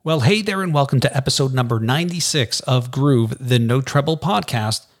Well, hey there, and welcome to episode number 96 of Groove, the No Treble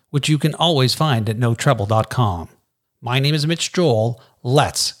podcast, which you can always find at notreble.com. My name is Mitch Joel.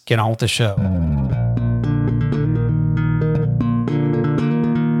 Let's get on with the show.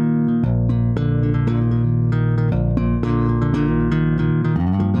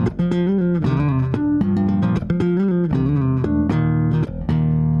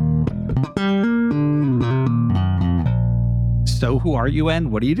 So who are you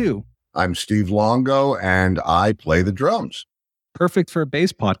and what do you do? I'm Steve Longo, and I play the drums. Perfect for a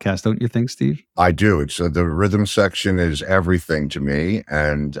bass podcast, don't you think, Steve? I do. It's the rhythm section is everything to me.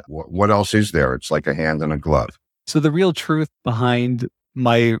 And what else is there? It's like a hand in a glove. So the real truth behind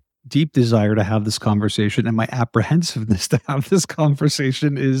my deep desire to have this conversation and my apprehensiveness to have this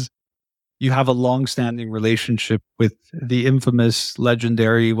conversation is you have a long-standing relationship with the infamous,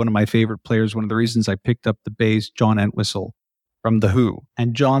 legendary, one of my favorite players. One of the reasons I picked up the bass, John Entwistle from The Who.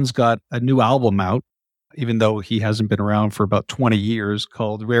 And John's got a new album out, even though he hasn't been around for about 20 years,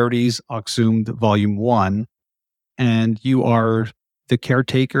 called Rarities Exhumed Volume 1. And you are the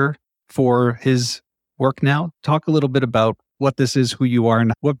caretaker for his work now. Talk a little bit about what this is, who you are,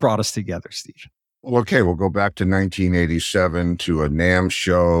 and what brought us together, Steve. Okay, we'll go back to 1987 to a NAMM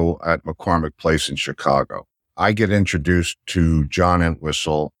show at McCormick Place in Chicago. I get introduced to John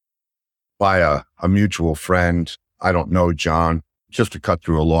Entwistle by a mutual friend. I don't know John. Just to cut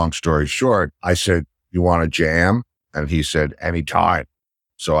through a long story short, I said, "You want to jam?" And he said, "Anytime."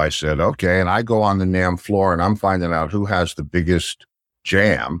 So I said, okay. And I go on the NAMM floor and I'm finding out who has the biggest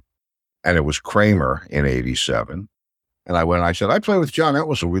jam. And it was Kramer in 87. And I said, "I play with John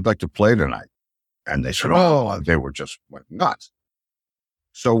Entwistle. We'd like to play tonight." And they said, oh, they went nuts.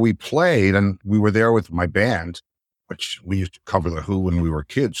 So we played, and we were there with my band, which we used to cover The Who when we were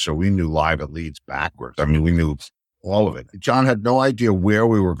kids. So we knew Live at Leeds backwards. I mean, we knew all of it. John had no idea where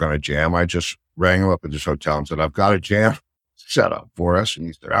we were going to jam. I just rang him up at this hotel and said, "I've got a jam set up for us." And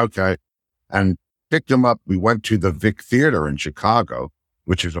he said, okay. And picked him up. We went to the Vic Theater in Chicago,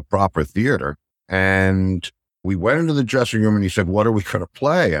 which is a proper theater. And we went into the dressing room and he said, "What are we going to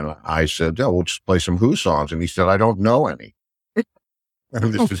play?" And I said, "Oh, we'll just play some Who songs." And he said, "I don't know any."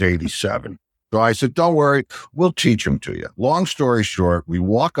 And this was 87. So I said, "Don't worry, we'll teach him to you." Long story short, we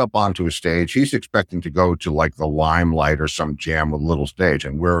walk up onto a stage. He's expecting to go to like the Limelight or some jam with a little stage.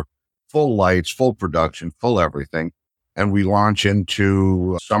 And we're full lights, full production, full everything. And we launch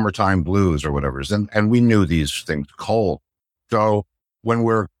into Summertime Blues or whatever it is. And we knew these things cold. So when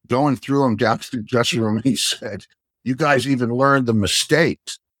we're going through them down to the dressing room, he said, "You guys even learned the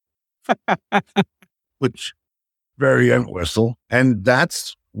mistakes," which very Entwistle. And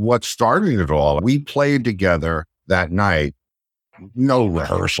that's what started it all. We played together that night, no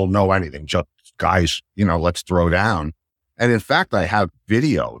rehearsal, no anything, just guys, let's throw down. And in fact, I have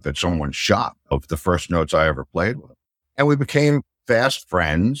video that someone shot of the first notes I ever played with. And we became fast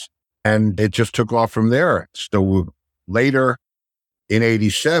friends, and it just took off from there. So later in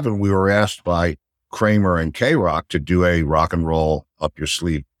 87, we were asked by Kramer and K-Rock to do a rock and roll up your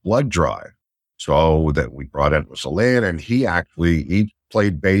sleeve blood drive. So that we brought Entwistle in, and he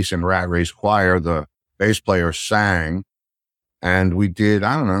played bass in Rat Race Choir. The bass player sang, and we did,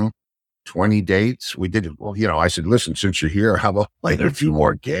 20 dates. We did, I said, "Listen, since you're here, how about playing a few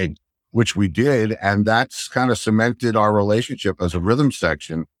more gigs?" Which we did. And that's kind of cemented our relationship as a rhythm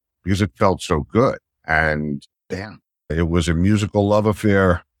section because it felt so good. And damn, it was a musical love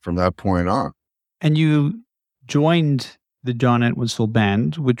affair from that point on. And you joined the John Entwistle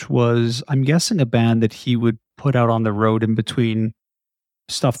band, which was, I'm guessing, a band that he would put out on the road in between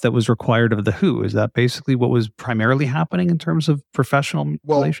stuff that was required of The Who. Is that basically what was primarily happening in terms of professional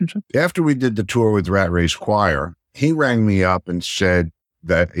relationship? After we did the tour with Rat Race Choir, he rang me up and said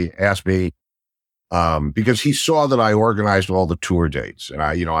that he asked me, because he saw that I organized all the tour dates. And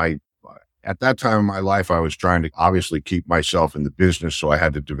I at that time in my life, I was trying to obviously keep myself in the business. So I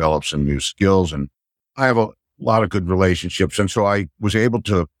had to develop some new skills, and I have a lot of good relationships. And so I was able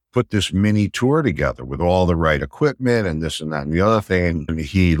to put this mini tour together with all the right equipment and this and that and the other thing. And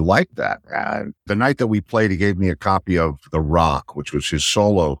he liked that. And the night that we played, he gave me a copy of The Rock, which was his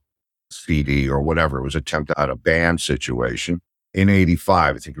solo CD or whatever. It was attempt at a band situation in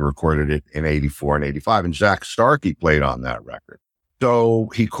 85. I think he recorded it in 84 and 85. And Zach Starkey played on that record.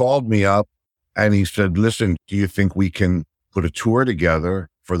 So he called me up and he said, "Listen, do you think we can put a tour together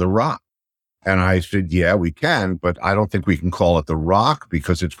for The Rock?" And I said, "Yeah, we can, but I don't think we can call it The Rock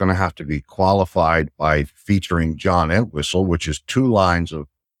because it's going to have to be qualified by featuring John Entwistle, which is 2 lines of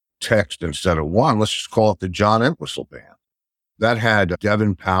text instead of 1. Let's just call it the John Entwistle Band." That had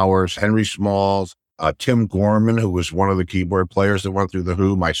Devin Powers, Henry Smalls, Tim Gorman, who was one of the keyboard players that went through The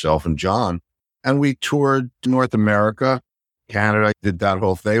Who, myself and John. And we toured North America, Canada, did that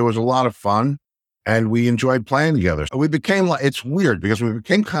whole thing. It was a lot of fun. And we enjoyed playing together. We became like, it's weird because we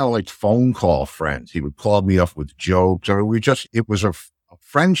became kind of like phone call friends. He would call me up with jokes. I mean, it was a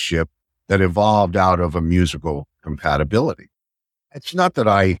friendship that evolved out of a musical compatibility. It's not that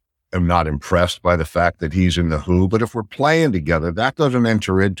I am not impressed by the fact that he's in The Who, but if we're playing together, that doesn't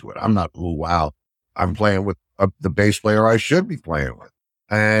enter into it. I'm not, oh, wow, I'm playing with the bass player I should be playing with.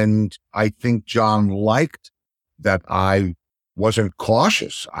 And I think John liked that I wasn't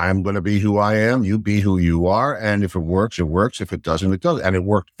cautious. I'm going to be who I am. You be who you are. And if it works, it works. If it doesn't, it doesn't. And it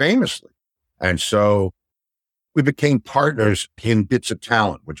worked famously. And so we became partners in Bits of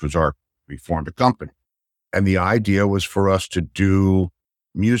Talent, which was we formed a company. And the idea was for us to do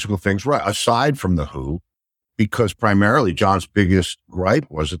musical things right, aside from The Who, because primarily John's biggest gripe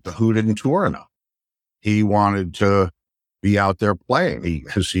was that The Who didn't tour enough. He wanted to be out there playing.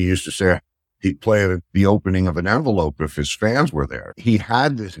 As he used to say, he'd play at the opening of an envelope if his fans were there. He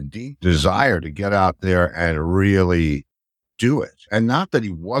had this deep desire to get out there and really do it. And not that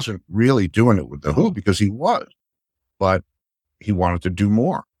he wasn't really doing it with The Who, because he was, but he wanted to do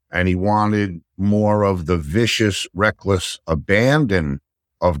more. And he wanted more of the vicious, reckless abandon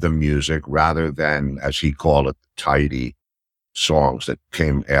of the music rather than, as he called it, tidy songs that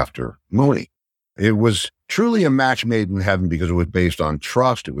came after Mooney. It was truly a match made in heaven because it was based on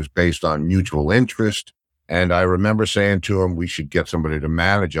trust. It was based on mutual interest. And I remember saying to him, we should get somebody to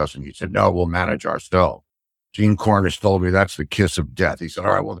manage us. And he said, no, we'll manage ourselves. Gene Cornish told me that's the kiss of death. He said,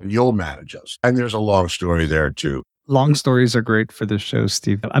 all right, well, then you'll manage us. And there's a long story there, too. Long stories are great for this show,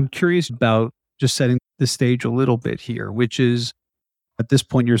 Steve. I'm curious about just setting the stage a little bit here, which is at this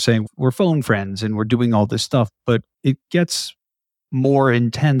point you're saying we're phone friends and we're doing all this stuff, but it gets more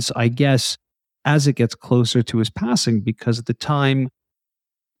intense, I guess, as it gets closer to his passing, because at the time,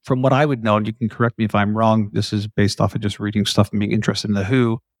 from what I would know, and you can correct me if I'm wrong, this is based off of just reading stuff and being interested in The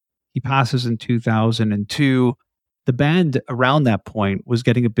Who, he passes in 2002. The band around that point was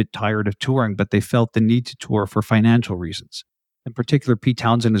getting a bit tired of touring, but they felt the need to tour for financial reasons. In particular, Pete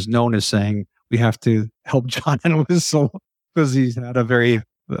Townsend is known as saying, we have to help John Entwistle because he's had a very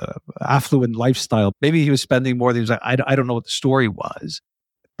affluent lifestyle. Maybe he was spending more than he was like, I don't know what the story was.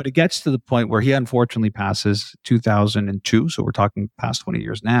 But it gets to the point where he unfortunately passes 2002. So we're talking past 20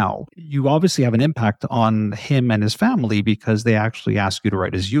 years now. You obviously have an impact on him and his family because they actually ask you to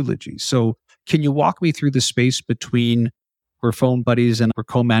write his eulogy. So can you walk me through the space between we're phone buddies and we're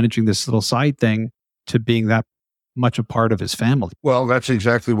co-managing this little side thing to being that much a part of his family? Well, that's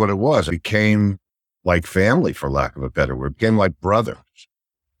exactly what it was. It became like family, for lack of a better word. It became like brothers.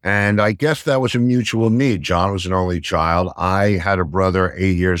 And I guess that was a mutual need. John was an only child. I had a brother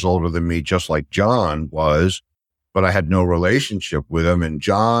 8 years older than me, just like John was, but I had no relationship with him. And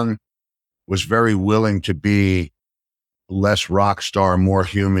John was very willing to be less rock star, more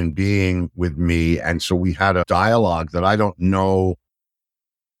human being with me. And so we had a dialogue that I don't know.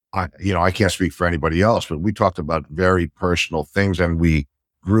 I can't speak for anybody else, but we talked about very personal things and we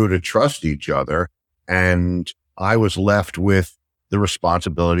grew to trust each other. And I was left with the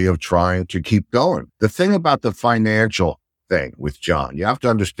responsibility of trying to keep going. The thing about the financial thing with John, you have to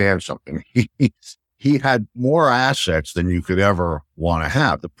understand something. He had more assets than you could ever want to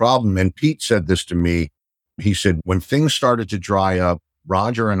have. The problem, and Pete said this to me, he said, when things started to dry up,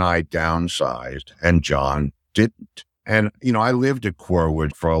 Roger and I downsized and John didn't. And, I lived at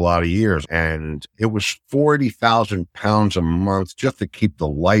Corwood for a lot of years and it was 40,000 pounds a month just to keep the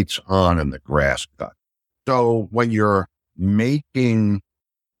lights on and the grass cut. So when you're making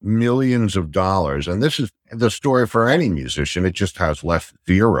millions of dollars, and this is the story for any musician, it just has less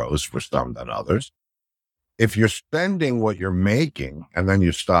zeros for some than others. If you're spending what you're making and then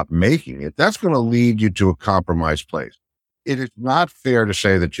you stop making it, that's going to lead you to a compromised place. It is not fair to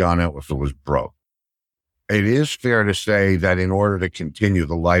say that John Entwistle was broke. It is fair to say that in order to continue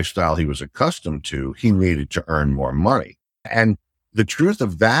the lifestyle he was accustomed to, he needed to earn more money. And the truth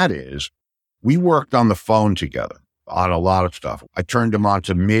of that is we worked on the phone together on a lot of stuff. I turned him on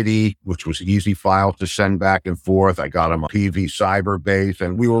to MIDI, which was easy files to send back and forth. I got him a PV Cyberbase,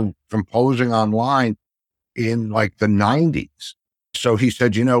 and we were composing online in like the 90s. So he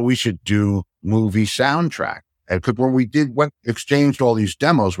said, we should do movie soundtrack. And when we exchanged all these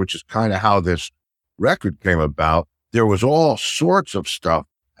demos, which is kind of how this record came about, there was all sorts of stuff.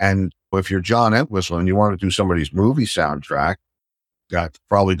 And if you're John Entwistle and you want to do somebody's movie soundtrack, that's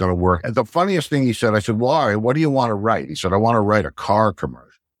probably going to work. And the funniest thing he said, I said, well, all right, what do you want to write? He said, I want to write a car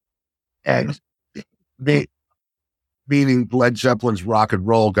commercial. And the meaning Led Zeppelin's rock and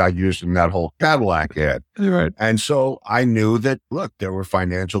roll got used in that whole Cadillac ad. Right. And so I knew that, look, there were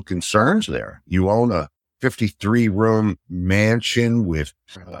financial concerns there. You own a 53-room mansion with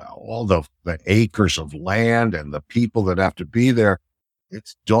all the acres of land and the people that have to be there.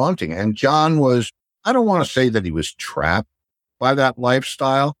 It's daunting. And John was, I don't want to say that he was trapped by that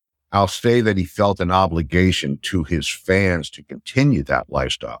lifestyle. I'll say that he felt an obligation to his fans to continue that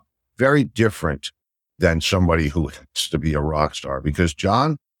lifestyle. Very different than somebody who has to be a rock star, because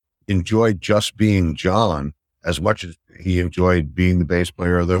John enjoyed just being John as much as he enjoyed being the bass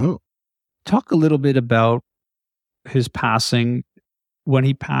player of The Who. Talk a little bit about his passing. When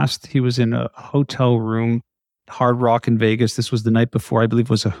he passed, he was in a hotel room, Hard Rock in Vegas. This was the night before, I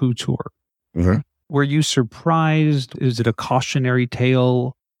believe, was a Who tour. Mm-hmm. Were you surprised? Is it a cautionary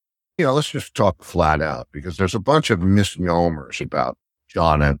tale? Let's just talk flat out, because there's a bunch of misnomers about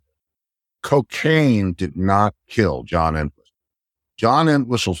John Entwistle. Cocaine did not kill John Entwistle. John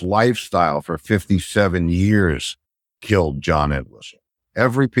Entwistle's lifestyle for 57 years killed John Entwistle.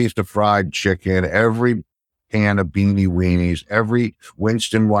 Every piece of fried chicken, every can of Beanie Weenies, every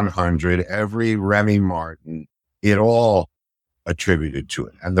Winston 100, every Remy Martin, it all attributed to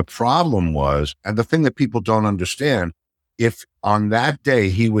it. And the problem was, and the thing that people don't understand, if on that day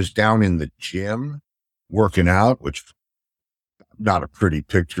he was down in the gym working out, which not a pretty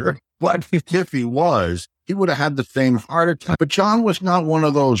picture, but if he was, he would have had the same heart attack. But John was not one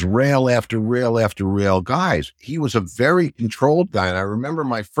of those rail after rail after rail guys. He was a very controlled guy. And I remember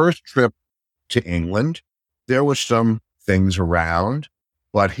my first trip to England, there was some things around,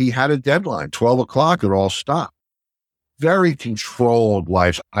 but he had a deadline, 12 o'clock, it all stopped. Very controlled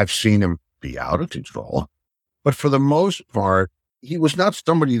life. I've seen him be out of control, but for the most part, he was not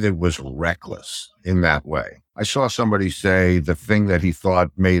somebody that was reckless in that way. I saw somebody say the thing that he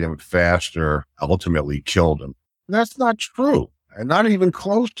thought made him faster ultimately killed him. That's not true, and not even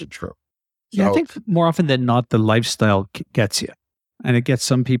close to true. Yeah, I think more often than not, the lifestyle gets you, and it gets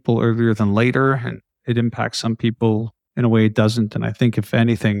some people earlier than later, and it impacts some people in a way it doesn't. And I think, if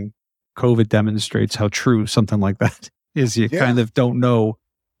anything, COVID demonstrates how true something like that is. You kind of don't know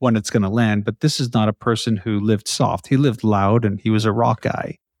when it's going to land, but this is not a person who lived soft. He lived loud, and he was a rock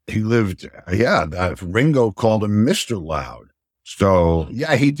guy. He lived, Ringo called him Mr. Loud. So,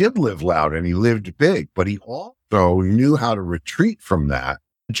 yeah, he did live loud, and he lived big, but he also knew how to retreat from that.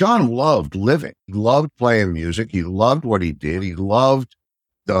 John loved living. He loved playing music. He loved what he did. He loved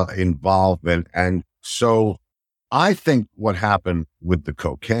the involvement. And so I think what happened with the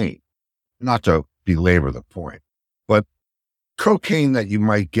cocaine, not to belabor the point, but cocaine that you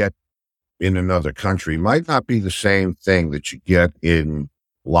might get in another country might not be the same thing that you get in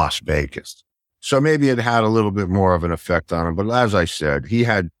Las Vegas. So maybe it had a little bit more of an effect on him. But as I said, he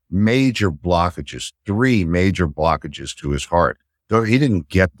had major blockages, 3 major blockages to his heart. Though he didn't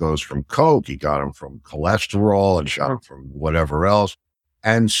get those from coke. He got them from cholesterol and got them from whatever else.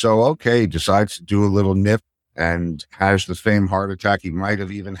 And so, he decides to do a little nip and has the same heart attack he might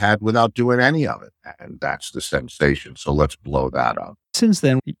have even had without doing any of it. And that's the sensation. So let's blow that up. Since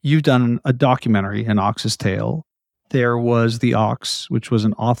then, you've done a documentary, An Ox's Tale. There was The Ox, which was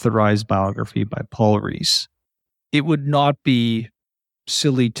an authorized biography by Paul Rees. It would not be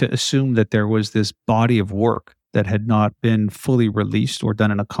silly to assume that there was this body of work that had not been fully released or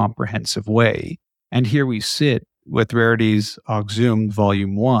done in a comprehensive way. And here we sit with Rarities Exhumed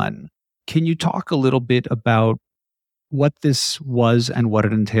Volume 1. Can you talk a little bit about what this was and what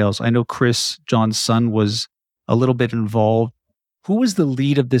it entails? I know Chris, John's son, was a little bit involved. Who was the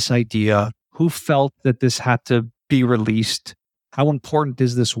lead of this idea? Who felt that this had to be released? How important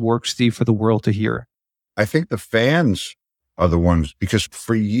is this work, Steve, for the world to hear? I think the fans are the ones, because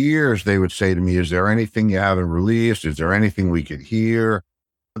for years they would say to me, is there anything you haven't released? Is there anything we could hear?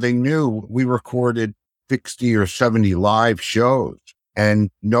 They knew we recorded 60 or 70 live shows,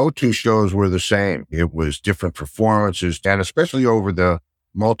 and no 2 shows were the same. It was different performances, and especially over the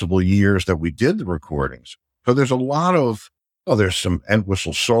multiple years that we did the recordings. So there's a lot of, there's some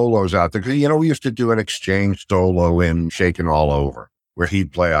Entwistle solos out there. We used to do an exchange solo in Shakin' All Over, where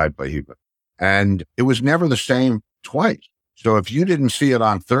he'd play, I'd play, and it was never the same twice. So if you didn't see it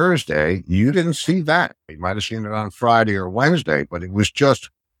on Thursday, you didn't see that. You might have seen it on Friday or Wednesday, but it was just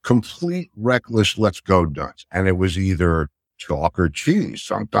complete reckless, let's go nuts. And it was either chalk or cheese.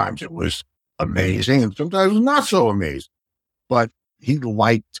 Sometimes it was amazing and sometimes it was not so amazing. But he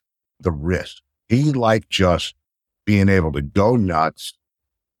liked the risk. He liked just being able to go nuts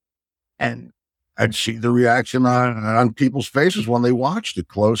and see the reaction on people's faces when they watched it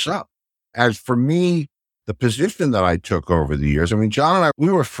close up. As for me, the position that I took over the years, John and I,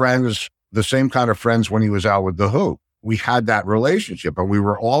 we were friends, the same kind of friends when he was out with The Who. we had that relationship, and we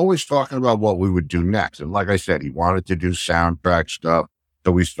were always talking about what we would do next. And like I said, he wanted to do soundtrack stuff.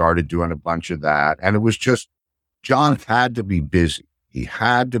 So we started doing a bunch of that. And it was just, John had to be busy. He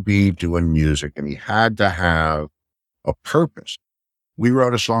had to be doing music, and he had to have a purpose. We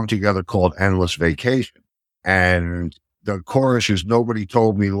wrote a song together called Endless Vacation. And the chorus is, nobody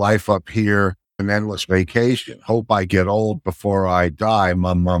told me life up here, an endless vacation. Hope I get old before I die,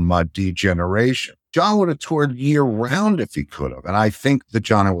 my degeneration. John would have toured year round if he could have. And I think the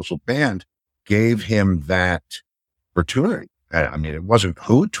John Entwistle Band gave him that opportunity. I mean, it wasn't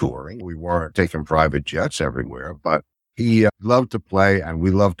who touring. We weren't taking private jets everywhere, but he loved to play, and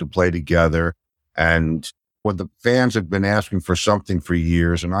we loved to play together. And when the fans had been asking for something for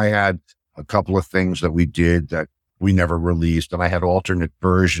years, and I had a couple of things that we did that we never released, and I had alternate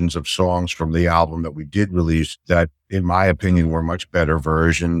versions of songs from the album that we did release that, in my opinion, were much better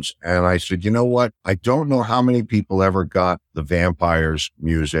versions. And I said, you know what? I don't know how many people ever got the Vampires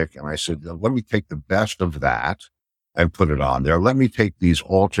music. And I said, let me take the best of that and put it on there. Let me take these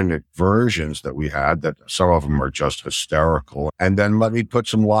alternate versions that we had, that some of them are just hysterical, and then let me put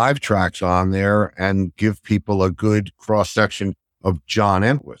some live tracks on there and give people a good cross-section of John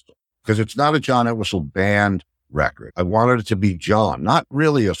Entwistle. Because it's not a John Entwistle Band record. I wanted it to be John, not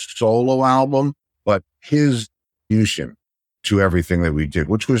really a solo album, but his contribution to everything that we did,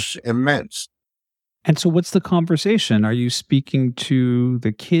 which was immense. And so what's the conversation? Are you speaking to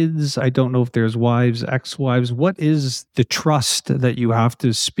the kids? I don't know if there's wives, ex-wives. What is the trust that you have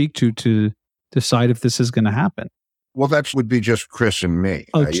to speak to decide if this is going to happen? Well, that would be just Chris and me.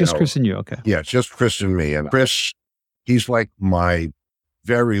 Oh, just Chris and you. Okay. Yeah, just Chris and me. And Chris, he's like my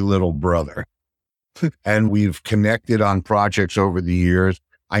very little brother. And we've connected on projects over the years.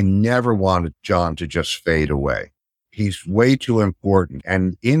 I never wanted John to just fade away. He's way too important.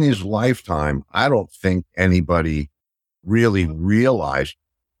 And in his lifetime, I don't think anybody really realized,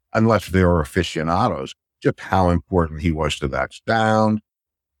 unless they were aficionados, just how important he was to that sound.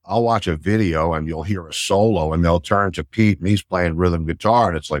 I'll watch a video and you'll hear a solo and they'll turn to Pete and he's playing rhythm guitar.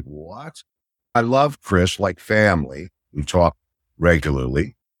 And it's like, what? I love Chris like family. We talk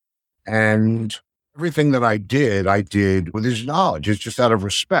regularly. And everything that I did with his knowledge. It's just out of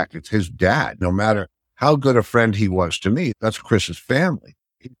respect. It's his dad. No matter how good a friend he was to me, that's Chris's family.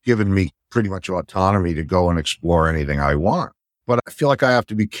 He's given me pretty much autonomy to go and explore anything I want. But I feel like I have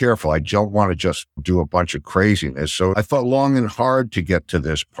to be careful. I don't want to just do a bunch of craziness. So I thought long and hard to get to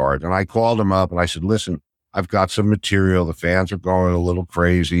this part. And I called him up and I said, listen, I've got some material. The fans are going a little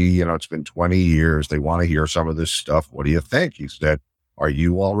crazy. You know, it's been 20 years. They want to hear some of this stuff. What do you think? He said, are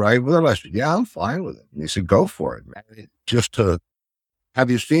you all right with it? I said, yeah, I'm fine with it. And he said, go for it, man. Have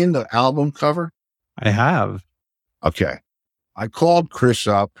you seen the album cover? I have. Okay. I called Chris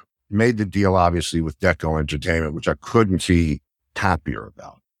up, made the deal, obviously, with Deco Entertainment, which I couldn't be happier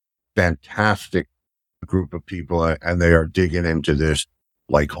about. Fantastic group of people, and they are digging into this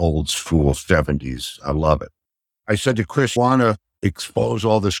like old school 70s. I love it. I said to Chris, I want to expose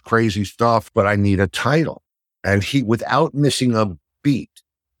all this crazy stuff, but I need a title. And he, without missing a beat,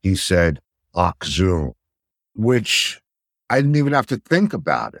 he said, Achtung, which I didn't even have to think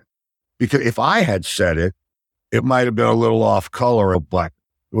about it. Because if I had said it, it might have been a little off color, but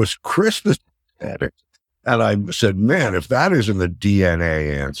it was Chris that said it. And I said, man, if that isn't the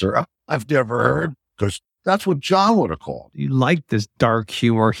DNA answer, I've never heard, because that's what John would have called. He liked this dark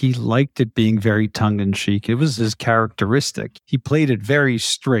humor. He liked it being very tongue-in-cheek. It was his characteristic. He played it very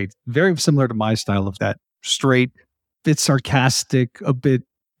straight, very similar to my style of that. Straight, a bit sarcastic, a bit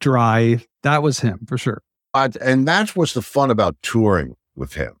dry. That was him, for sure. And that's what's the fun about touring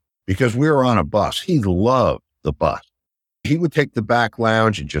with him, because we were on a bus. He loved the bus. He would take the back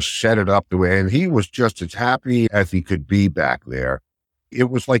lounge and just set it up the way, and he was just as happy as he could be back there.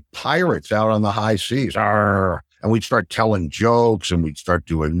 It was like pirates out on the high seas. Arr! And we'd start telling jokes and we'd start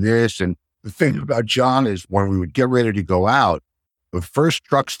doing this. And the thing about John is when we would get ready to go out, the first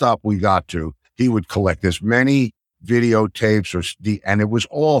truck stop we got to, he would collect as many videotapes and it was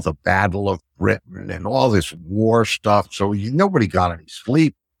all the Battle of Britain and all this war stuff. So nobody got any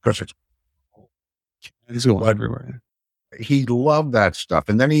sleep because it's going everywhere. He loved that stuff.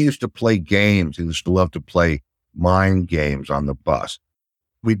 And then he used to play games. He used to love to play mind games on the bus.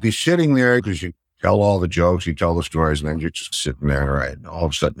 We'd be sitting there because you tell all the jokes, you tell the stories, and then you're just sitting there, right? And all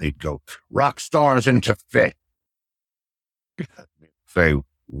of a sudden he'd go, rock stars into fit. Say,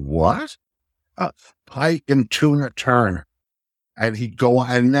 what? Pike and Tuna Turner. And he'd go,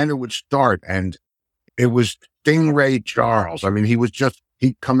 and then it would start. And it was Stingray Charles. I mean,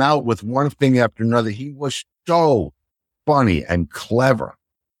 he'd come out with one thing after another. He was so funny and clever.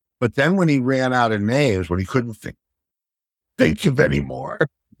 But then when he ran out of names, when he couldn't think, think of anymore.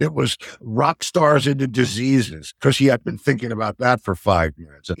 It was rock stars into diseases, because he had been thinking about that for 5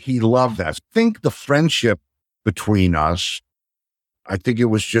 minutes. And he loved that. I think the friendship between us, I think it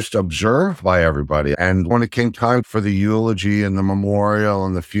was just observed by everybody. And when it came time for the eulogy and the memorial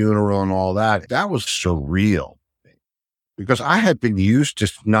and the funeral and all that, that was surreal. Because I had been used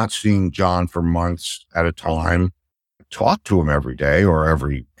to not seeing John for months at a time, talk to him every day or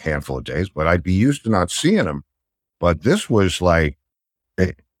every handful of days, but I'd be used to not seeing him. But this was like,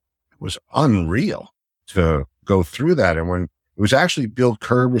 it was unreal to go through that. And when it was actually Bill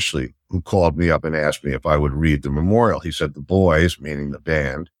Curbishley who called me up and asked me if I would read the memorial, he said, the boys, meaning the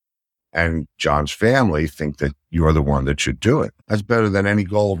band, and John's family think that you're the one that should do it. That's better than any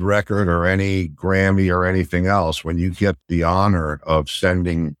gold record or any Grammy or anything else. When you get the honor of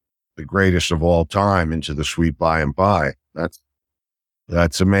sending the greatest of all time into the sweet by and by,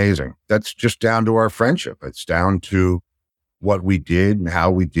 that's amazing. That's just down to our friendship. It's down to what we did and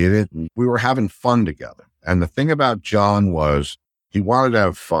how we did it. And we were having fun together. And the thing about John was he wanted to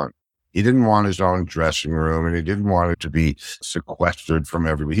have fun. He didn't want his own dressing room, and he didn't want it to be sequestered from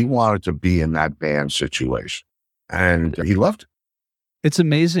everybody. He wanted to be in that band situation, and he loved it. It's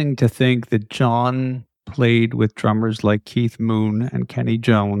amazing to think that John played with drummers like Keith Moon and Kenny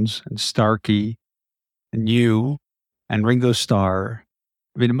Jones and Starkey and you and Ringo Starr.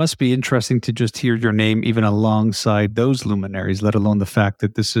 I mean, it must be interesting to just hear your name even alongside those luminaries, let alone the fact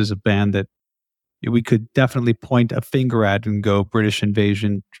that this is a band that we could definitely point a finger at and go, British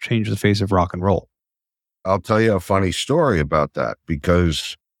invasion, change the face of rock and roll. I'll tell you a funny story about that,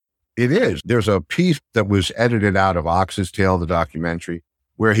 because it is. There's a piece that was edited out of Ox's Tale, the documentary,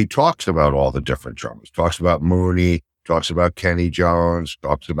 where he talks about all the different drummers, talks about Mooney, talks about Kenny Jones,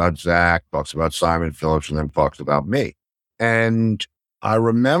 talks about Zach, talks about Simon Phillips, and then talks about me. And I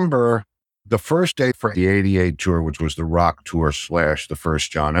remember the first day for the 88 tour, which was the rock tour / the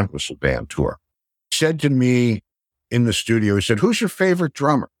first John Entwistle band tour, said to me in the studio, he said, who's your favorite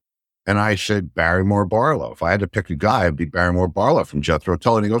drummer? And I said, Barrymore Barlow. If I had to pick a guy, it'd be Barrymore Barlow from Jethro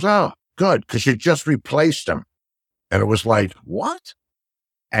Tull. And he goes, oh, good, because you just replaced him. And it was like, what?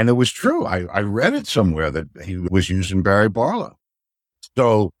 And it was true. I read it somewhere that he was using Barry Barlow.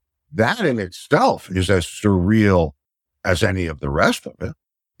 So that in itself is as surreal as any of the rest of it.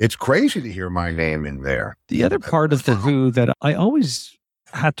 It's crazy to hear my name in there. The other part of The Who that I always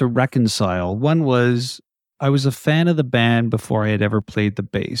had to reconcile, one was I was a fan of the band before I had ever played the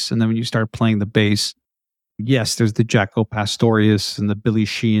bass. And then when you start playing the bass, yes, there's the Jaco Pastorius and the Billy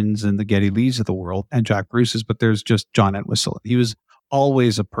Sheehan's and the Geddy Lees of the world and Jack Bruce's, but there's just John Entwistle. He was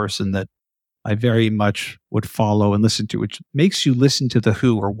always a person that I very much would follow and listen to, which makes you listen to The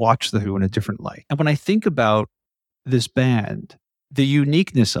Who or watch The Who in a different light. And when I think about this band, the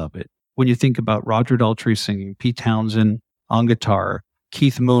uniqueness of it, when you think about Roger Daltrey singing, Pete Townsend on guitar,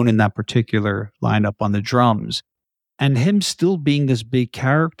 Keith Moon in that particular lineup on the drums, and him still being this big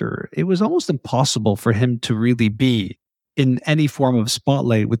character, it was almost impossible for him to really be in any form of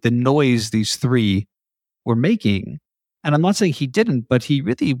spotlight with the noise these three were making. And I'm not saying he didn't, but he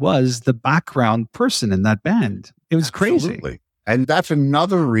really was the background person in that band. It was Absolutely. Crazy. And that's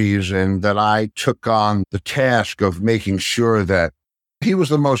another reason that I took on the task of making sure that he was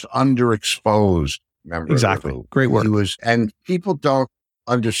the most underexposed member. Exactly. Great work. He was, and people don't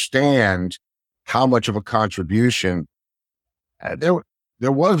understand how much of a contribution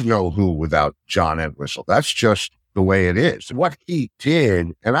there was no Who without John Entwistle. That's just the way it is. What he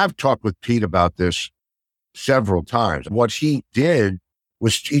did, and I've talked with Pete about this several times, what he did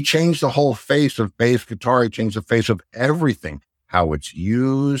was he changed the whole face of bass guitar. He changed the face of everything, how it's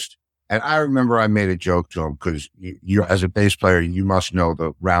used. And I remember I made a joke to him because you as a bass player, you must know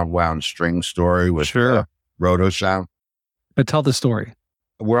the round wound string story with Sure. Roto sound. But tell the story.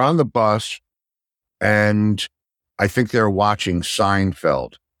 We're on the bus, and I think they're watching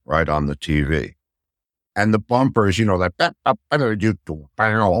Seinfeld right on the TV. And the bumpers, that.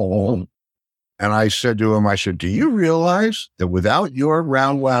 And I said to him, do you realize that without your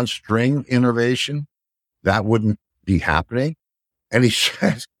round wound string innovation, that wouldn't be happening? And he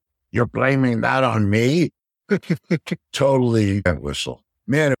said, you're blaming that on me? Totally Entwistle.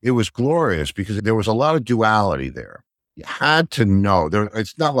 Man, it was glorious because there was a lot of duality there. You had to know.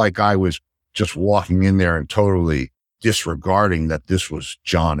 It's not like I was just walking in there and totally disregarding that this was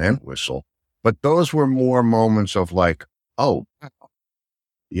John Entwistle. But those were more moments of like, oh,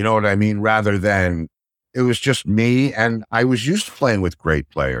 you know what I mean? Rather than it was just me. And I was used to playing with great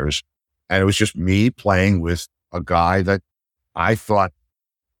players. And it was just me playing with a guy that I thought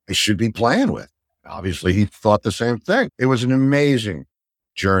I should be playing with. Obviously, he thought the same thing. It was an amazing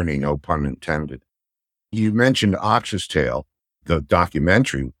journey, no pun intended. You mentioned Ox's Tale. the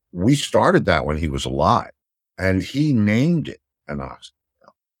documentary, we started that when he was alive, and he named it an Oscar.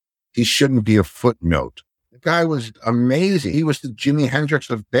 He shouldn't be a footnote. The guy was amazing. He was the Jimi Hendrix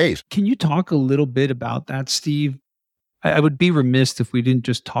of bass. Can you talk a little bit about that, Steve? I would be remiss if we didn't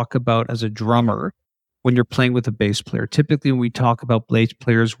just talk about, as a drummer, when you're playing with a bass player. Typically, when we talk about bass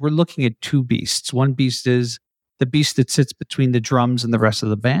players, we're looking at two beasts. One beast is the beast that sits between the drums and the rest of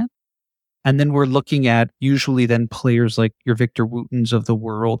the band. And then we're looking at usually then players like your Victor Wootens of the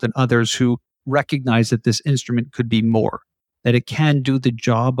world and others who recognize that this instrument could be more, that it can do the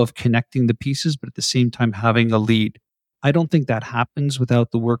job of connecting the pieces, but at the same time having a lead. I don't think that happens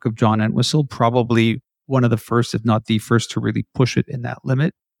without the work of John Entwistle, probably one of the first, if not the first, to really push it in that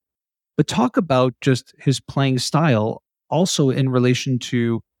limit. But talk about just his playing style also in relation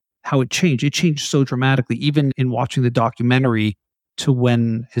to how it changed. It changed so dramatically, even in watching the documentary to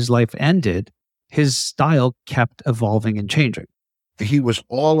when his life ended, his style kept evolving and changing. He was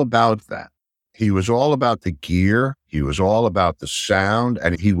all about that. He was all about the gear. He was all about the sound.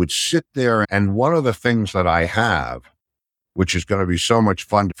 And he would sit there. And one of the things that I have, which is going to be so much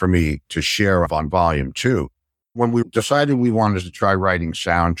fun for me to share on volume 2, when we decided we wanted to try writing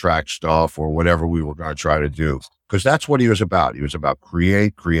soundtrack stuff or whatever we were going to try to do, because that's what he was about. He was about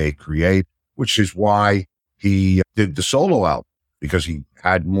create, which is why he did the solo album, because he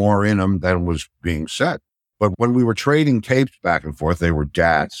had more in him than was being said. But when we were trading tapes back and forth, they were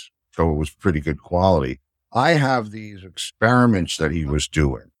DATs, so it was pretty good quality. I have these experiments that he was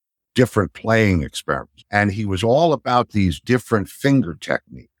doing, different playing experiments, and he was all about these different finger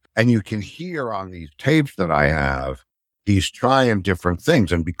techniques. And you can hear on these tapes that I have, he's trying different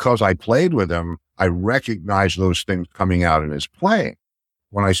things. And because I played with him, I recognize those things coming out in his playing.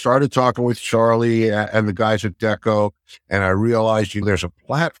 When I started talking with Charlie and the guys at Deco, and I realized there's a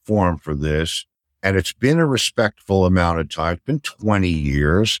platform for this, and it's been a respectful amount of time, it's been 20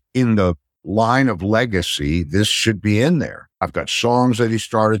 years, in the line of legacy, this should be in there. I've got songs that he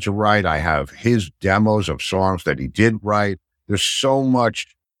started to write. I have his demos of songs that he did write. There's so much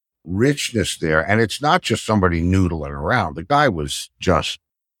richness there. And it's not just somebody noodling around. The guy was just,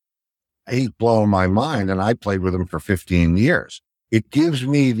 he's blowing my mind. And I played with him for 15 years. It gives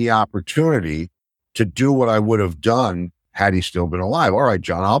me the opportunity to do what I would have done had he still been alive. All right,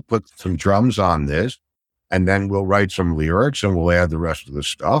 John, I'll put some drums on this, and then we'll write some lyrics and we'll add the rest of the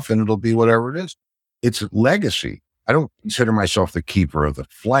stuff, and it'll be whatever it is. It's legacy. I don't consider myself the keeper of the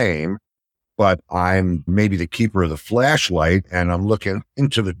flame, but I'm maybe the keeper of the flashlight, and I'm looking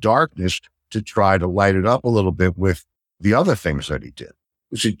into the darkness to try to light it up a little bit with the other things that he did.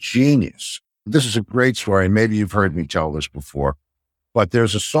 He's a genius. This is a great story. Maybe you've heard me tell this before, but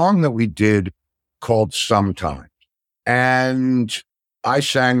there's a song that we did called Sometimes. And I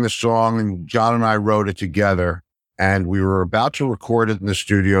sang the song, and John and I wrote it together, and we were about to record it in the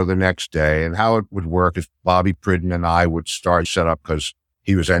studio the next day. And how it would work is Bobby Pridden and I would start set up, because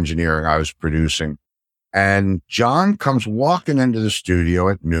he was engineering, I was producing. And John comes walking into the studio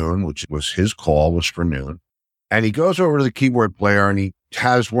at noon, which was his call, was for noon. And he goes over to the keyboard player, and he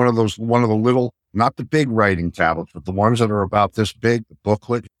has one of the little, not the big writing tablets, but the ones that are about this big, the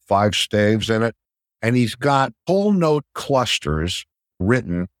booklet, 5 staves in it. And he's got whole note clusters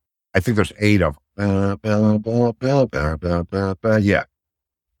written. I think there's 8 of them. Yeah.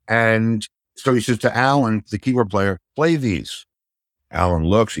 And so he says to Alan, the keyboard player, play these. Alan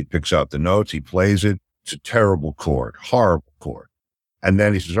looks, he picks out the notes, he plays it. It's a terrible chord, horrible chord. And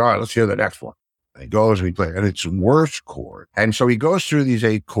then he says, all right, let's hear the next one. And he goes and he plays, and it's a worse chord. And so he goes through these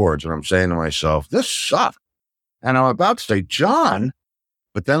 8 chords, and I'm saying to myself, this sucks. And I'm about to say, John,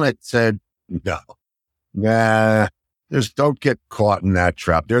 but then I said, don't get caught in that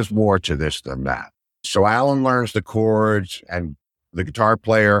trap. There's more to this than that. So Alan learns the chords, and the guitar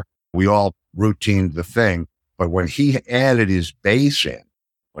player, we all routined the thing. But when he added his bass in,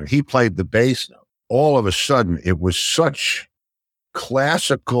 when he played the bass note, all of a sudden it was such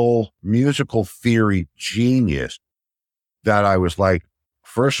classical musical theory genius that I was like,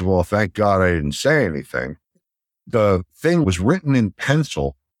 first of all, thank God I didn't say anything. The thing was written in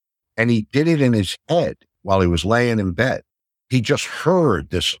pencil, and he did it in his head while he was laying in bed. He just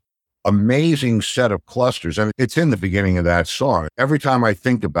heard this amazing set of clusters, and it's in the beginning of that song. Every time I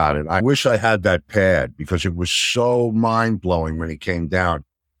think about it, I wish I had that pad, because it was so mind-blowing when he came down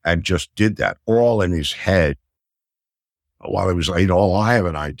and just did that all in his head while he was like, I have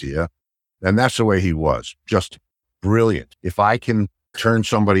an idea. And that's the way he was, just brilliant. If I can turn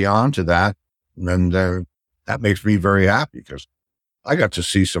somebody on to that, then that makes me very happy, because I got to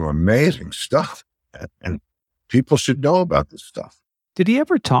see some amazing stuff, and people should know about this stuff. Did he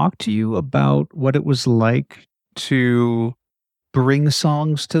ever talk to you about what it was like to bring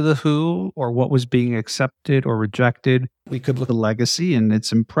songs to The Who or what was being accepted or rejected. We could look at the legacy, and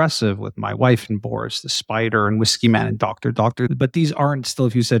it's impressive with My Wife and Boris, The Spider, and Whiskey Man and Doctor Doctor. But these aren't still,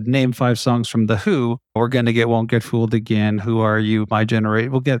 if you said, name 5 songs from The Who, we're going to get Won't Get Fooled Again, Who Are You, My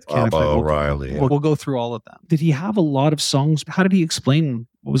Generation. We'll get Bob O'Reilly. We'll go through all of them. Did he have a lot of songs? How did he explain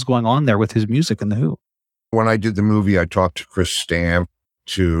what was going on there with his music and The Who? When I did the movie, I talked to Chris Stamp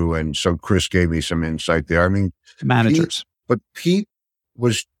too, and so Chris gave me some insight there. I mean, managers. But Pete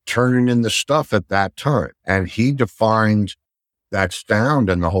was turning in the stuff at that time, and he defined that sound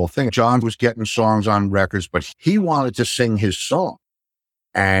and the whole thing. John was getting songs on records, but he wanted to sing his song,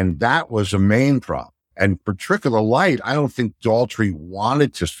 and that was a main problem. And for Trick of the Light, I don't think Daltrey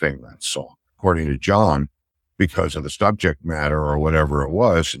wanted to sing that song, according to John, because of the subject matter or whatever it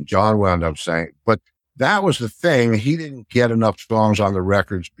was. And John wound up saying, but that was the thing. He didn't get enough songs on the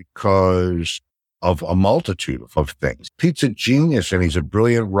records because of a multitude of things. Pete's a genius and he's a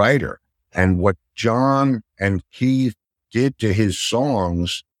brilliant writer. And what John and Keith did to his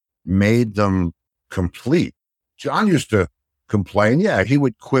songs made them complete. John used to complain. Yeah, he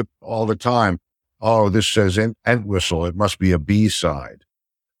would quip all the time. Oh, this says Entwistle. It must be a B-side.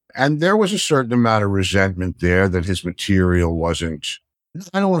 And there was a certain amount of resentment there that his material wasn't,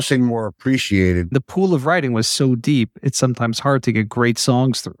 I don't want to say more appreciated. The pool of writing was so deep, it's sometimes hard to get great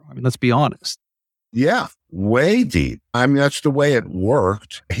songs through. I mean, let's be honest. Yeah, way deep. I mean, that's the way it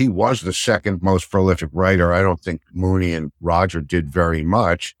worked. He was the second most prolific writer. I don't think Mooney and Roger did very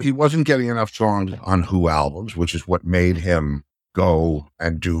much. He wasn't getting enough songs on Who albums, which is what made him go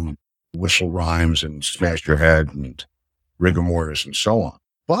and do Whistle Rhymes and Smash Your Head and Rigor Mortis and so on.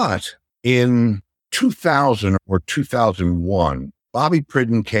 But in 2000 or 2001, Bobby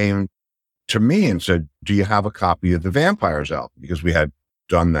Pridden came to me and said, do you have a copy of the Vampires album? Because we had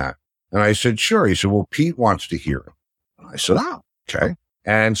done that. And I said, sure. He said, well, Pete wants to hear it. I said, oh, okay.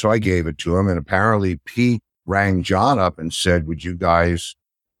 And so I gave it to him. And apparently Pete rang John up and said, would you guys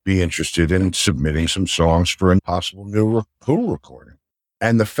be interested in submitting some songs for a possible new Who recording?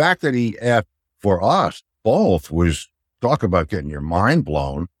 And the fact that he asked for us both was, talk about getting your mind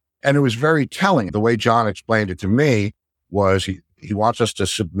blown. And it was very telling. The way John explained it to me was he wants us to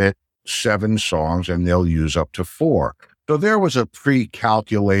submit 7 songs and they'll use up to 4. So there was a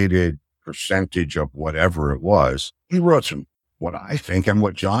pre-calculated percentage of whatever it was. He wrote some, what I think and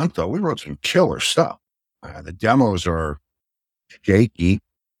what John thought, we wrote some killer stuff. The demos are shaky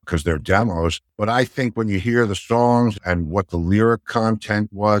because they're demos, but I think when you hear the songs and what the lyric content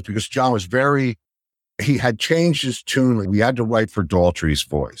was, because John was he had changed his tune. We had to write for Daltrey's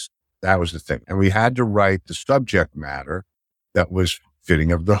voice. That was the thing. And we had to write the subject matter that was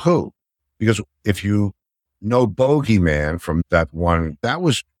fitting of The Who. Because if you know Bogeyman from that one, that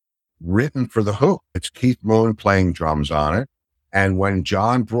was written for The Who. It's Keith Moon playing drums on it. And when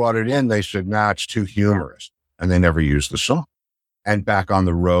John brought it in, they said, nah, it's too humorous. And they never used the song. And Back on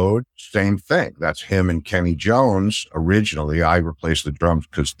the Road, same thing. That's him and Kenny Jones. Originally, I replaced the drums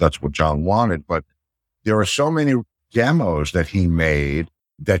because that's what John wanted. But there are so many demos that he made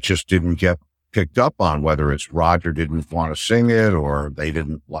that just didn't get picked up on, whether it's Roger didn't want to sing it or they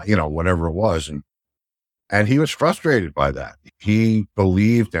didn't, whatever it was. And he was frustrated by that. He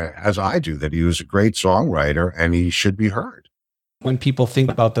believed, as I do, that he was a great songwriter and he should be heard. When people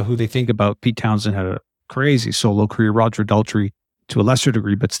think about The Who, they think about Pete Townsend had a crazy solo career, Roger Daltrey to a lesser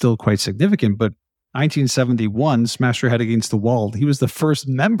degree, but still quite significant. But 1971, Smash Your Head Against the Wall, he was the first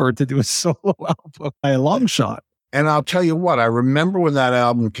member to do a solo album by a long shot. And I'll tell you what, I remember when that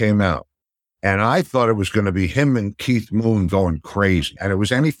album came out, and I thought it was going to be him and Keith Moon going crazy. And it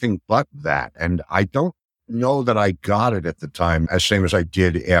was anything but that. And I don't know that I got it at the time, as same as I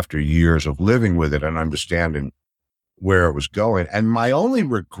did after years of living with it and understanding where it was going. And my only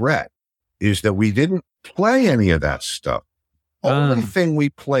regret is that we didn't play any of that stuff. Only thing we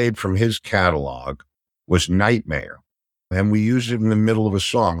played from his catalog was Nightmare. And we used it in the middle of a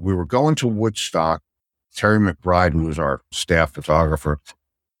song. We were going to Woodstock. Terry McBride, who was our staff photographer,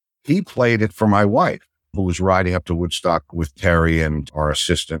 he played it for my wife, who was riding up to Woodstock with Terry and our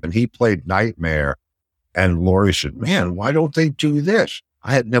assistant. And he played Nightmare. And Laurie said, man, why don't they do this?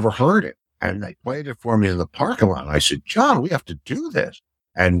 I had never heard it. And they played it for me in the parking lot. I said, John, we have to do this.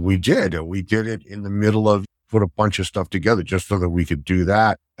 And we did. And we did it in the middle of, put a bunch of stuff together just so that we could do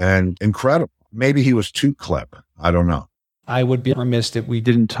that. And incredible. Maybe he was too clever. I don't know. I would be remiss if we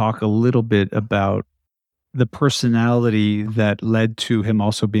didn't talk a little bit about the personality that led to him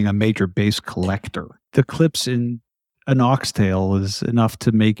also being a major bass collector. The clips in An Oxtail is enough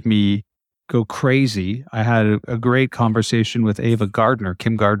to make me go crazy. I had a great conversation with Ava Gardner,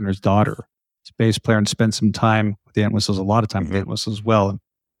 Kim Gardner's daughter. bass player and spent some time with the Entwistles, a lot of time with the Entwistles as well, and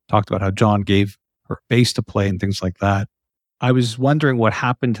talked about how John gave her bass to play and things like that. I was wondering what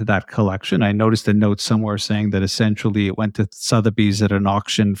happened to that collection. I noticed a note somewhere saying that essentially it went to Sotheby's at an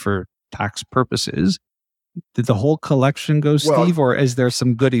auction for tax purposes. Did the whole collection go, Steve, or is there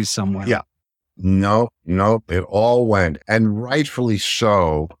some goodies somewhere? Yeah. No, it all went, and rightfully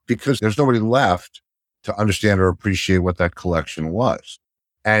so, because there's nobody left to understand or appreciate what that collection was.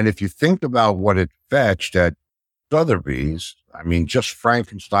 And if you think about what it fetched at Sotheby's, I mean, just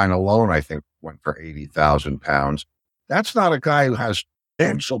Frankenstein alone, I think, went for £80,000. That's not a guy who has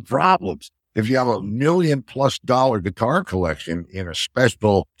financial problems. If you have $1 million+ guitar collection in a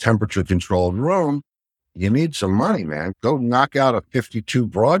special temperature controlled room, you need some money, man. Go knock out a 52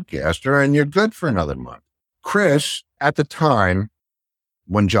 broadcaster and you're good for another month. Chris, at the time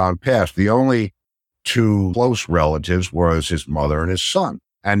when John passed, the only two close relatives was his mother and his son.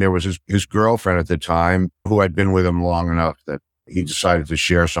 And there was his girlfriend at the time who had been with him long enough that he decided to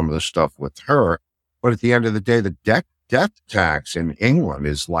share some of the stuff with her. But at the end of the day, the death tax in England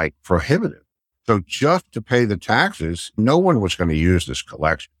is like prohibitive. So just to pay the taxes, no one was going to use this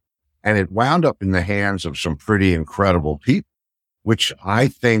collection. And it wound up in the hands of some pretty incredible people, which I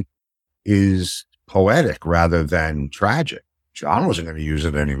think is poetic rather than tragic. John wasn't going to use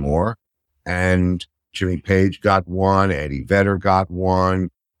it anymore. And Jimmy Page got one, Eddie Vedder got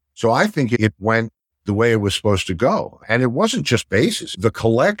one. So I think it went the way it was supposed to go. And it wasn't just basses. The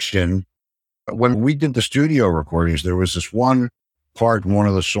collection, when we did the studio recordings, there was this one part in one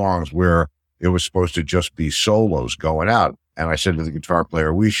of the songs where it was supposed to just be solos going out. And I said to the guitar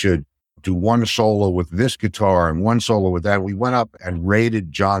player, we should do one solo with this guitar and one solo with that. We went up and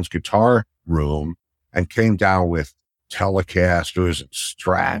raided John's guitar room and came down with Telecasters and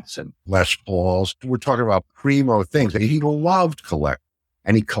Strats and Les Pauls. We're talking about primo things. He loved collect,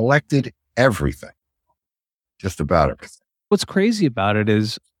 and he collected everything, just about everything. What's crazy about it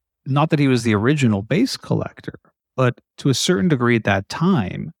is not that he was the original bass collector, but to a certain degree at that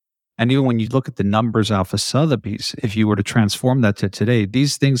time, and even when you look at the numbers off of Sotheby's, if you were to transform that to today,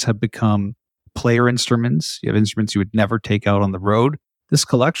 these things have become player instruments. You have instruments you would never take out on the road. This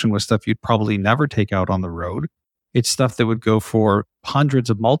collection was stuff you'd probably never take out on the road. It's stuff that would go for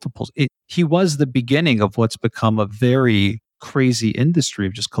hundreds of multiples. He was the beginning of what's become a very crazy industry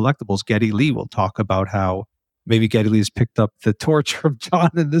of just collectibles. Geddy Lee will talk about how maybe Geddy Lee has picked up the torch from John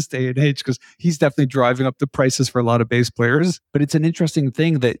in this day and age, because he's definitely driving up the prices for a lot of bass players. But it's an interesting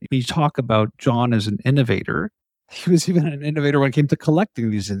thing that when you talk about John as an innovator, he was even an innovator when it came to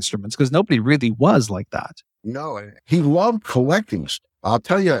collecting these instruments, because nobody really was like that. No, he loved collecting. I'll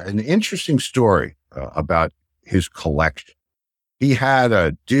tell you an interesting story about his collection. He had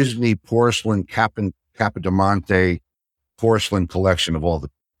a Disney porcelain Capodimonte porcelain collection of all the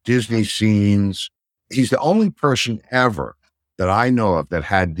Disney scenes. He's the only person ever that I know of that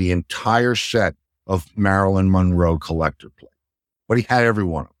had the entire set of Marilyn Monroe collector plate. But he had every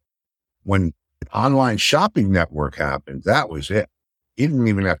one of them. When the online shopping network happened, that was it. He didn't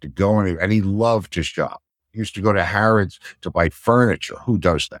even have to go anywhere, and he loved to shop. He used to go to Harrods to buy furniture. Who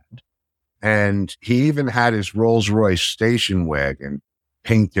does that? And he even had his Rolls-Royce station wagon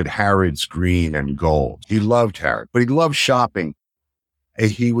painted Harrods green and gold. He loved Harrods, but he loved shopping.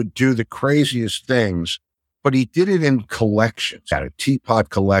 He would do the craziest things, but he did it in collections. He had a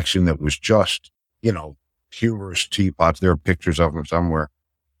teapot collection that was just, humorous teapots. There are pictures of them somewhere.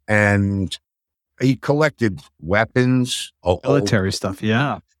 And he collected weapons. Military stuff,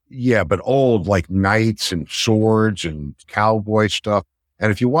 yeah. Yeah, but old, like knights and swords and cowboy stuff.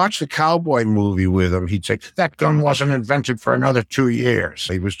 And if you watch the cowboy movie with him, he'd say, that gun wasn't invented for another 2 years.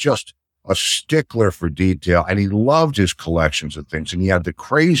 He was just a stickler for detail, and he loved his collections of things, and he had the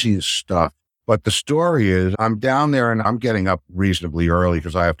craziest stuff. But the story is, I'm down there and I'm getting up reasonably early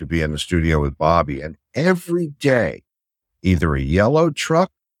because I have to be in the studio with Bobby. And every day, either a yellow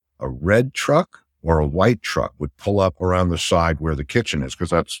truck, a red truck, or a white truck would pull up around the side where the kitchen is,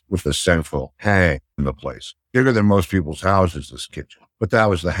 because that's with the central hang in the place. Bigger than most people's houses, this kitchen. But that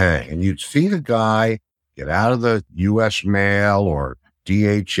was the hang. And you'd see the guy get out of the U.S. mail or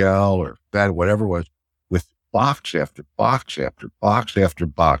DHL or that, whatever it was, with box after box after box after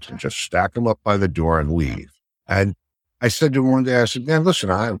box, and just stack them up by the door and leave. And I said to him one day, I said, man, listen,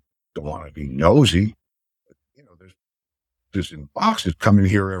 I don't want to be nosy. There's boxes coming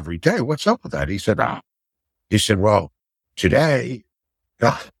here every day. What's up with that? He said, well, today,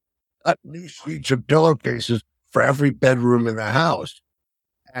 got new suites of pillowcases for every bedroom in the house,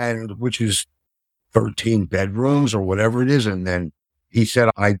 and which is 13 bedrooms or whatever it is. And then He said,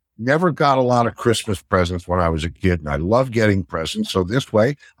 I never got a lot of Christmas presents when I was a kid, and I love getting presents. So this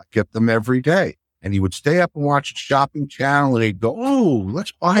way, I get them every day. And he would stay up and watch Shopping Channel, and he'd go, oh,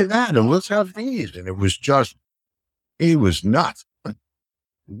 let's buy that, and let's have these. And it was just, he was nuts.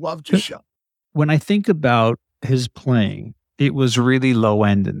 Loved to shop. When I think about his playing, it was really low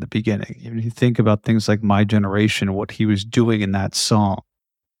end in the beginning. You think about things like My Generation, what he was doing in that song.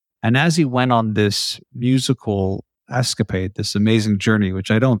 And as he went on this musical escapade, this amazing journey,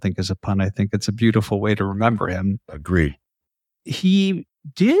 which I don't think is a pun, I think it's a beautiful way to remember him. Agree. He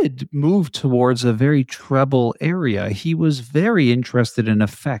did move towards a very treble area. He was very interested in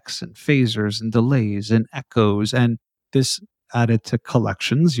effects and phasers and delays and echoes, and this added to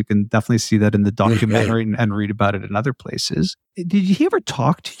collections. You can definitely see that in the documentary and read about it in other places. Did he ever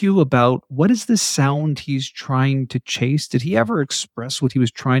talk to you about what is the sound he's trying to chase? Did he ever express what he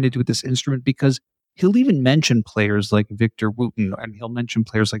was trying to do with this instrument? Because he'll even mention players like Victor Wooten, and he'll mention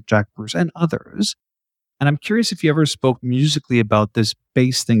players like Jack Bruce and others. And I'm curious if he ever spoke musically about this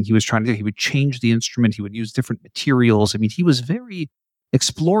bass thing he was trying to do. He would change the instrument. He would use different materials. I mean, he was very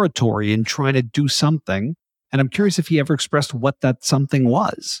exploratory in trying to do something. And I'm curious if he ever expressed what that something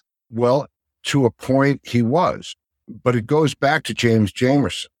was. Well, to a point, he was. But it goes back to James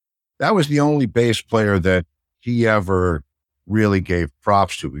Jamerson. That was the only bass player that he ever really gave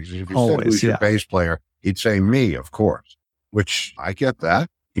props to. Because if you said who's your bass player, he'd say me, of course, which I get that.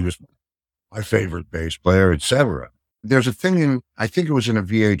 He was my favorite bass player, etc. There's a thing I think it was in a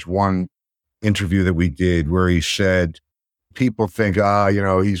VH1 interview that we did where he said, people think,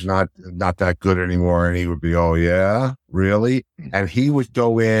 he's not that good anymore. And he would be, oh, yeah, really? And he would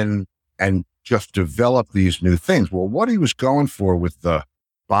go in and just develop these new things. Well, what he was going for with the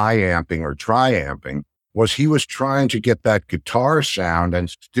bi-amping or tri-amping was he was trying to get that guitar sound and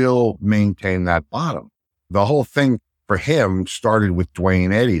still maintain that bottom. The whole thing for him started with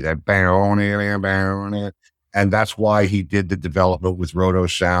Duane Eddy, that bang, and that's why he did the development with Roto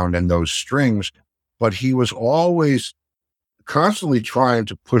Sound and those strings. But he was always constantly trying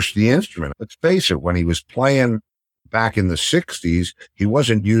to push the instrument. Let's face it, when he was playing back in the 60s, he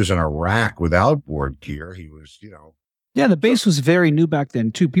wasn't using a rack with outboard gear. He was, Yeah, the bass was very new back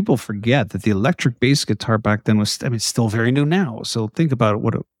then, too. People forget that the electric bass guitar back then was, it's still very new now. So think about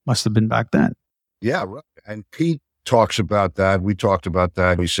what it must have been back then. Yeah, right. And Pete talks about that. We talked about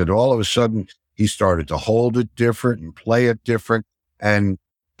that. He said all of a sudden he started to hold it different and play it different and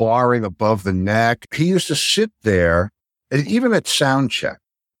barring above the neck. He used to sit there, and even at sound check,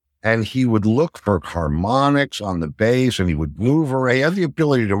 and he would look for harmonics on the bass, and he would move around. He had the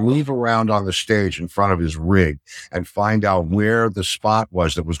ability to move around on the stage in front of his rig and find out where the spot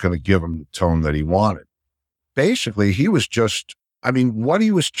was that was going to give him the tone that he wanted. Basically, he was just, what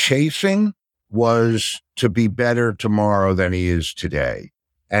he was chasing was to be better tomorrow than he is today.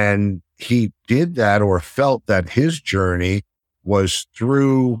 And he did that, or felt that his journey was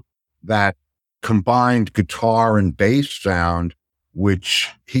through that combined guitar and bass sound, which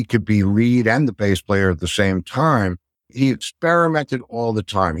he could be lead and the bass player at the same time. He experimented all the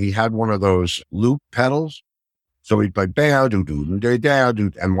time. He had one of those loop pedals. So he'd play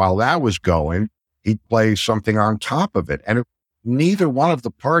and while that was going, he'd play something on top of it. And neither one of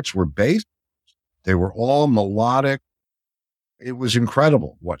the parts were bass. They were all melodic. It was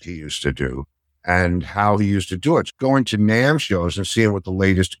incredible what he used to do and how he used to do it. Going to NAMM shows and seeing what the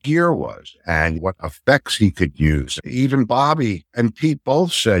latest gear was and what effects he could use. Even Bobby and Pete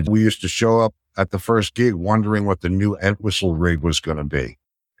both said we used to show up at the first gig wondering what the new Entwistle rig was going to be.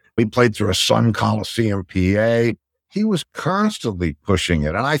 We played through a Sun Coliseum PA. He was constantly pushing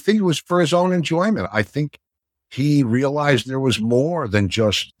it. And I think it was for his own enjoyment. I think he realized there was more than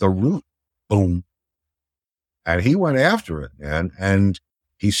just the root. Boom. And he went after it, man. And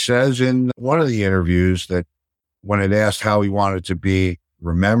he says in one of the interviews that when it asked how he wanted to be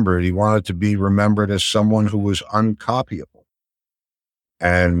remembered, he wanted to be remembered as someone who was uncopyable.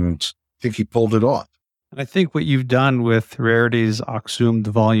 And I think he pulled it off. And I think what you've done with Rarities Exhumed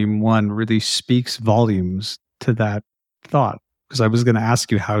Volume 1 really speaks volumes to that thought. Because I was going to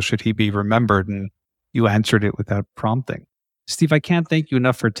ask you, how should he be remembered? And you answered it without prompting. Steve, I can't thank you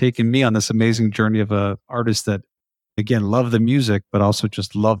enough for taking me on this amazing journey of an artist that, again, love the music, but also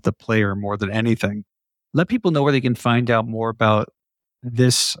just love the player more than anything. Let people know where they can find out more about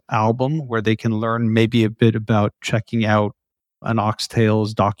this album, where they can learn maybe a bit about checking out an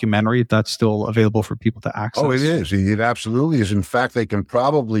Oxtails documentary, if that's still available for people to access. Oh, it is. It absolutely is. In fact, they can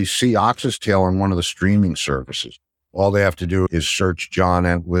probably see Ox's Tail on one of the streaming services. All they have to do is search John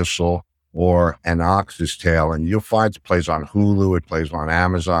Entwistle or An Ox's Tail, and you'll find it plays on Hulu, it plays on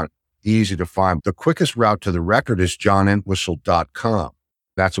Amazon. easy to find. The quickest route to the record is johnentwistle.com.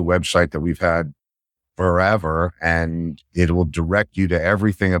 That's a website that we've had forever, and it will direct you to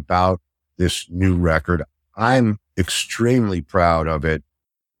everything about this new record. I'm extremely proud of it,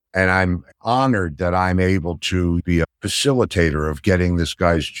 and I'm honored that I'm able to be a facilitator of getting this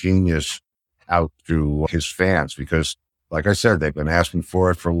guy's genius out to his fans, because, like I said, they've been asking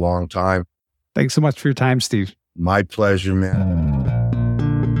for it for a long time. Thanks so much for your time, Steve. My pleasure, man.